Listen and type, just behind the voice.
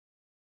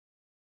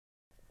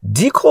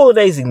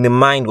Decolonizing the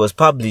Mind was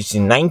published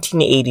in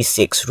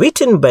 1986,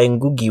 written by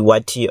Ngugi wa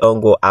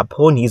Thiong'o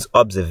upon his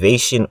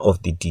observation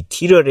of the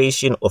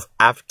deterioration of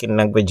African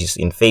languages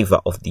in favor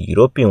of the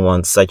European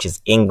ones such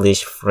as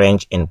English,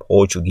 French, and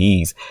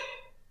Portuguese.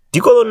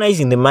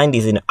 Decolonizing the Mind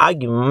is an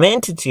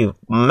argumentative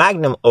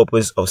magnum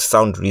opus of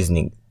sound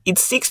reasoning. It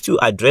seeks to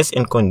address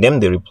and condemn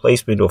the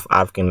replacement of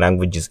African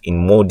languages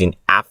in modern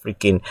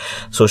African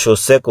social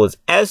circles.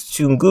 As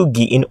to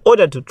Ngugi, in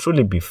order to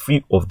truly be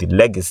free of the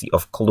legacy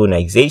of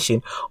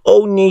colonization,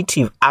 all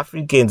native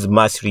Africans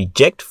must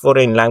reject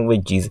foreign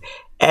languages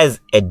as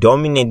a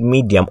dominant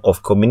medium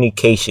of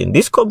communication.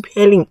 This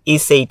compelling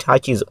essay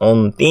touches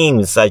on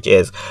themes such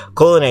as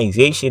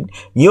colonization,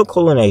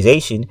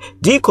 neocolonization,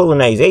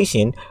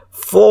 decolonization,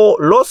 for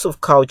loss of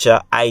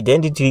culture,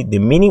 identity, the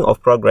meaning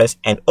of progress,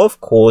 and of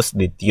course,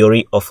 the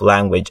theory of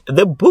language.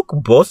 The book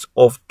boasts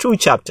of 2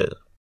 chapters: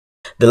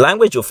 the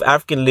language of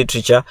African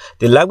literature,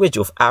 the language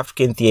of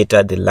African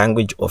theater, the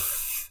language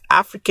of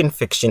African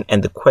fiction,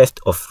 and the quest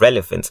of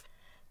relevance.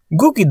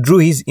 Ngugi drew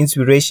his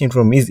inspiration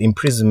from his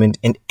imprisonment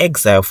and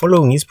exile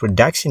following his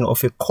production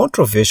of a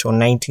controversial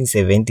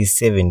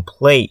 1977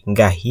 play,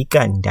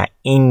 Ngahika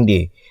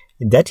Ndainde,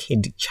 that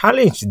had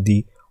challenged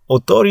the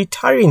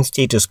authoritarian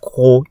status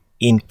quo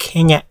in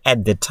Kenya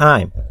at the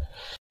time.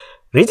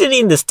 Written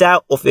in the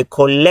style of a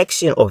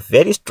collection of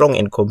very strong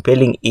and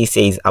compelling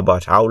essays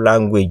about how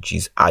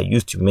languages are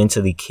used to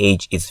mentally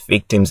cage its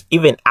victims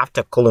even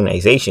after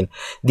colonization,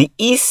 the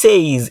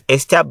essays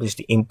establish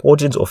the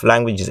importance of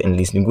languages and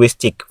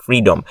linguistic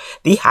freedom,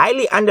 the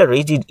highly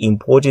underrated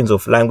importance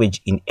of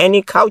language in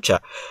any culture.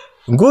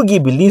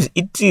 Ngugi believes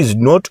it is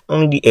not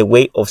only a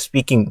way of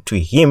speaking to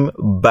him,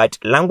 but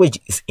language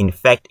is in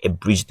fact a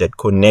bridge that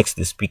connects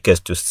the speakers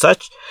to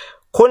such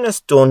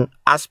cornerstone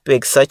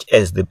aspects such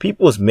as the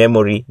people's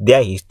memory,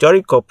 their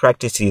historical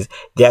practices,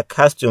 their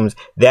customs,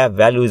 their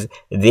values,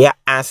 their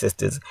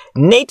ancestors.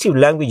 Native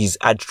languages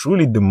are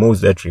truly the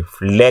most that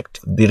reflect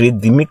the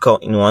rhythmical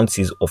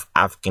nuances of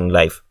African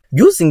life.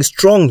 Using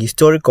strong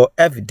historical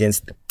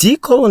evidence,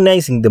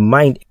 Decolonizing the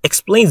Mind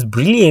explains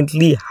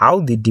brilliantly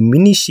how the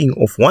diminishing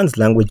of one's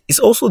language is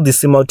also the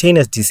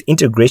simultaneous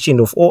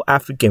disintegration of all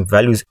African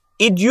values.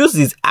 It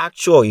uses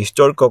actual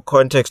historical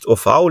context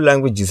of how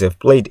languages have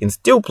played and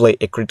still play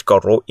a critical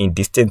role in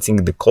distancing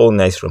the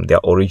colonized from their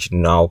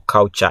original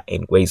culture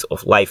and ways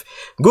of life.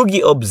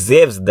 Ngugi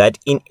observes that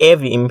in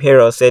every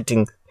imperial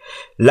setting,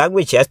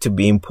 language has to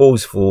be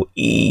imposed for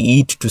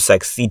it to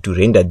succeed, to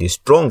render the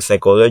strong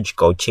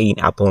psychological chain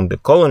upon the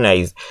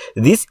colonized.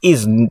 This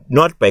is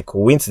not by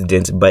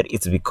coincidence, but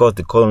it's because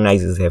the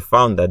colonizers have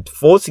found that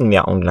forcing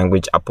their own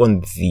language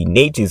upon the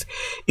natives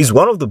is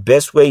one of the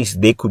best ways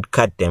they could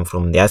cut them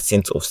from their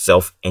sense of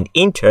self and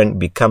in turn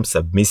become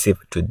submissive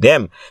to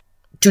them.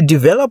 To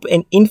develop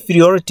an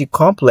inferiority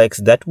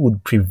complex that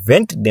would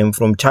prevent them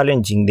from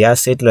challenging their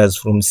settlers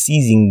from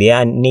seizing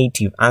their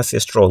native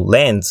ancestral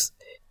lands,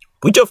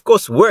 which of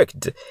course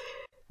worked.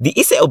 The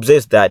essay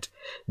observes that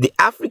the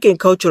African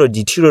cultural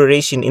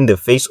deterioration in the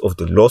face of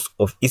the loss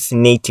of its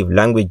native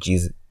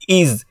languages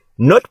is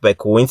not by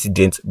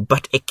coincidence,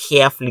 but a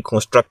carefully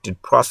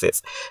constructed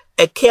process,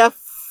 a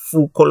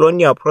careful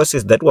colonial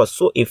process that was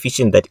so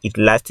efficient that it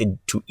lasted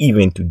to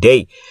even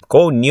today,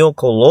 called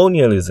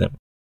neocolonialism.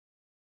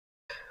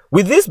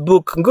 With this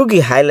book,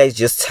 Ngugi highlights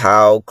just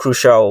how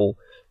crucial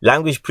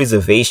language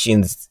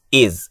preservation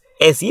is.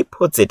 As he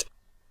puts it,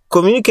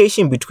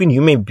 communication between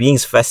human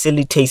beings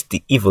facilitates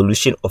the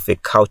evolution of a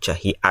culture,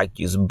 he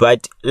argues,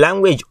 but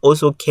language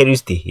also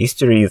carries the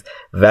histories,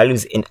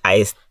 values, and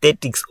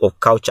aesthetics of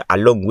culture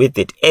along with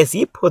it. As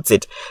he puts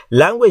it,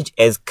 language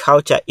as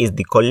culture is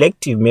the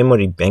collective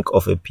memory bank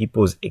of a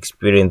people's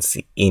experience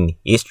in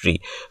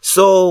history.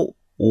 So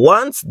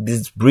once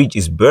this bridge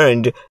is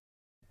burned,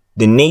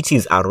 the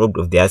natives are robbed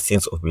of their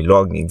sense of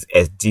belongings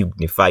as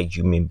dignified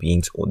human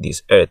beings on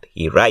this earth,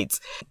 he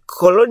writes.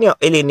 Colonial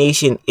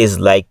alienation is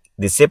like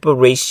the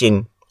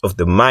separation of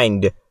the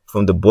mind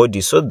from the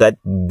body, so that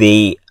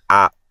they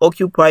are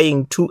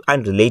occupying 2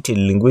 unrelated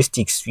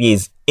linguistic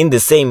spheres in the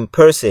same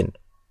person.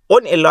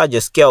 On a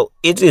larger scale,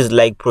 it is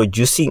like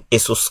producing a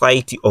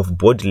society of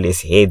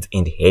bodiless heads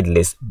and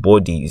headless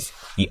bodies,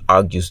 he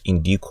argues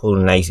in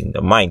Decolonizing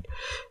the Mind.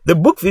 The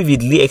book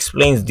vividly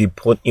explains the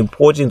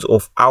importance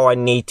of our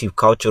native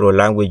cultural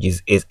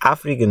languages as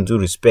Africans who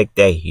respect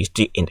their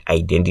history and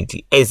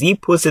identity. As he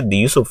puts it, the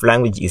use of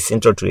language is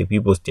central to a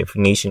people's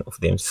definition of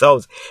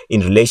themselves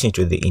in relation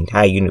to the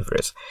entire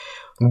universe.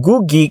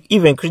 Ngugi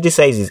even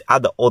criticizes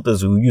other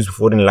authors who use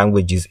foreign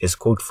languages as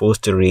quote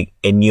fostering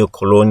a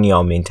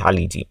neo-colonial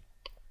mentality,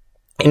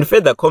 and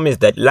further comments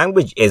that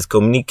language as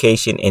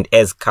communication and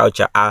as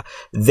culture are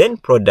then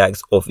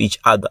products of each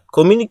other.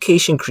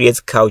 Communication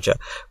creates culture.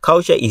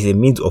 Culture is a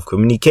means of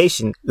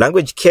communication.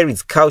 Language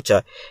carries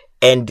culture,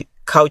 and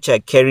culture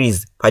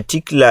carries,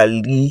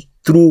 particularly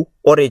through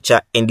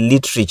orature and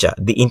literature,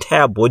 the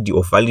entire body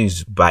of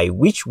values by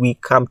which we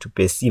come to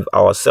perceive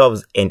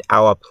ourselves and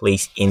our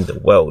place in the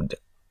world.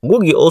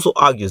 Ngugi also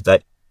argues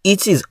that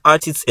It is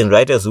artists and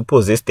writers who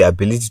possess the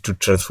ability to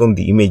transform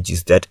the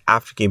images that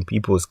African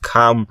peoples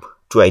come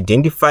to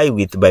identify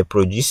with by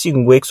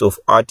producing works of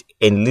art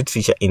and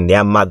literature in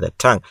their mother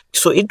tongue.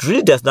 So it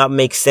really does not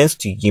make sense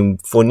to him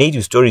for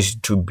native stories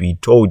to be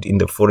told in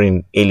the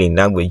foreign alien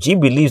language. He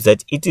believes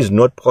that it is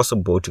not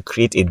possible to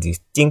create a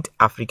distinct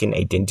African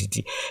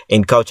identity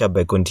and culture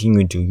by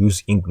continuing to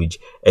use English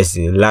as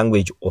the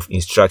language of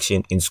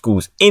instruction in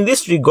schools. In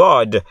this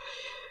regard,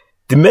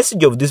 the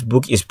message of this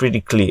book is pretty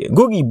clear.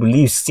 Ngugi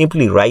believes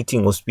simply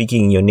writing or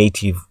speaking in your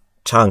native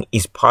tongue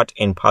is part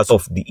and parcel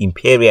of the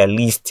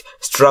imperialist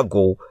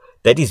struggle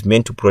that is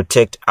meant to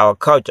protect our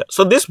culture.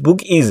 So this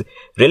book is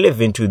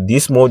relevant to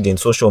this modern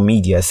social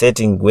media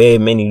setting where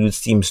many youth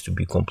seems to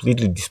be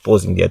completely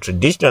disposing their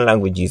traditional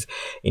languages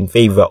in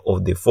favor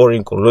of the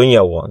foreign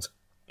colonial ones.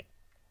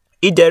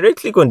 It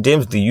directly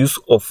condemns the use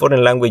of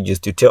foreign languages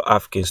to tell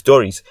African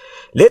stories,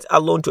 let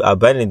alone to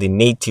abandon the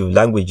native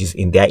languages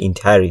in their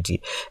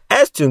entirety.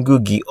 As to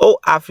Ngugi, all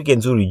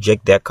Africans who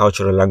reject their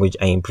cultural language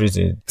are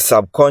imprisoned,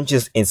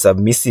 subconscious and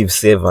submissive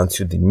servants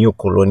to the new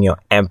colonial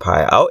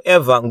empire.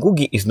 However,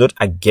 Ngugi is not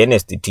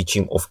against the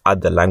teaching of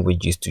other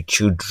languages to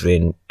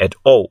children at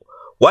all.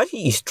 What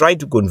he is trying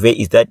to convey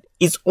is that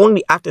it's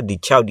only after the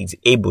child is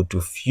able to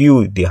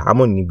feel the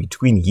harmony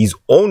between his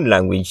own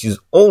language, his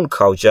own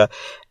culture,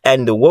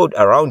 and the world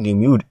around him,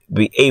 he would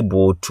be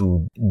able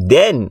to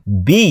then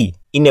be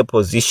in a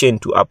position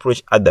to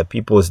approach other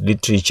people's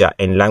literature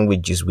and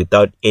languages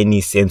without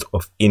any sense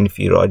of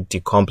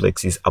inferiority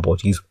complexes about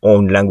his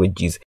own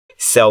languages,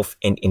 self,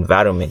 and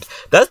environment.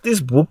 Thus,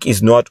 this book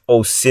is not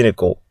all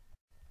cynical.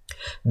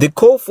 The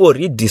call for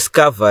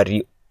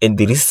rediscovery and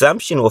the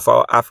resumption of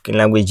our African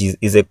languages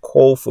is a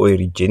call for a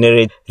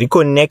regenerate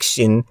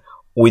reconnection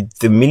with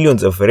the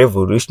millions of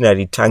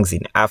revolutionary tongues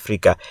in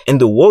Africa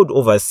and the world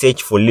over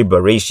search for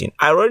liberation.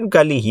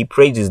 Ironically, he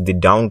praises the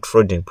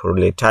downtrodden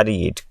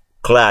proletariat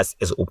class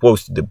as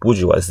opposed to the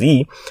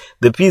bourgeoisie,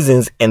 the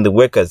peasants, and the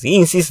workers. He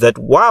insists that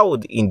while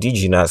the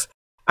indigenous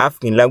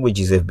African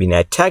languages have been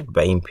attacked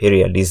by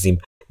imperialism,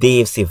 they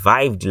have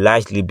survived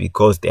largely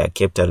because they are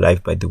kept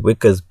alive by the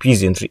workers,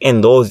 peasantry,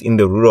 and those in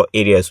the rural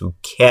areas who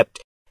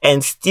kept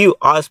and still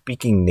are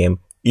speaking them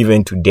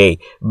even today.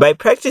 By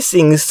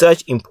practicing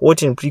such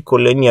important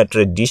pre-colonial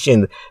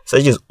traditions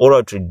such as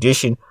oral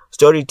tradition,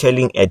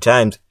 storytelling at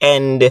times,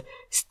 and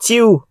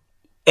still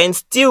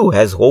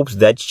has hopes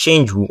that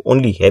change will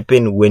only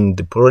happen when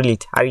the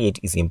proletariat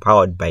is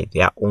empowered by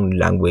their own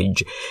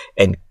language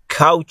and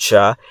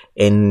culture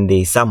and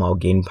they somehow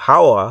gain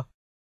power.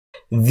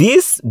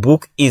 This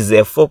book is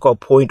a focal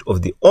point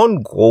of the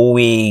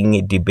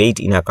ongoing debate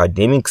in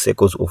academic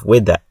circles of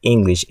whether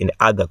English and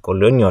other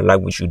colonial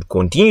languages should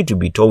continue to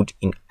be taught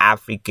in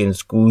African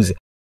schools,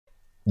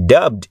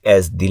 dubbed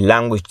as the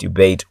language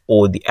debate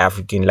or the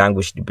African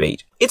language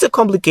debate. It's a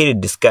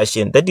complicated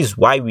discussion. That is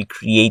why we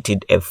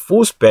created a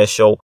full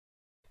special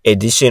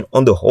edition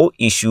on the whole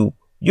issue.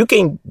 You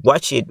can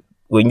watch it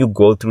when you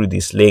go through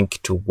this link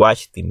to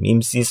watch the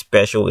MIMSI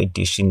special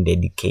edition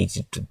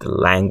dedicated to the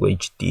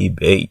language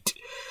debate.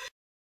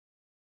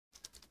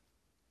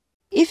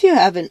 If you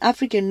have an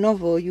African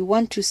novel you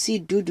want to see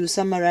Dudu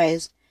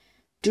summarize,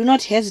 do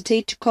not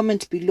hesitate to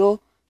comment below.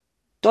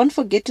 Don't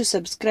forget to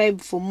subscribe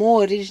for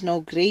more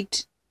original,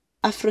 great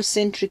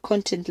Afrocentric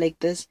content like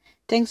this.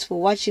 Thanks for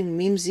watching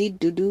MIMSI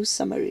Dudu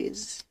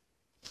summaries.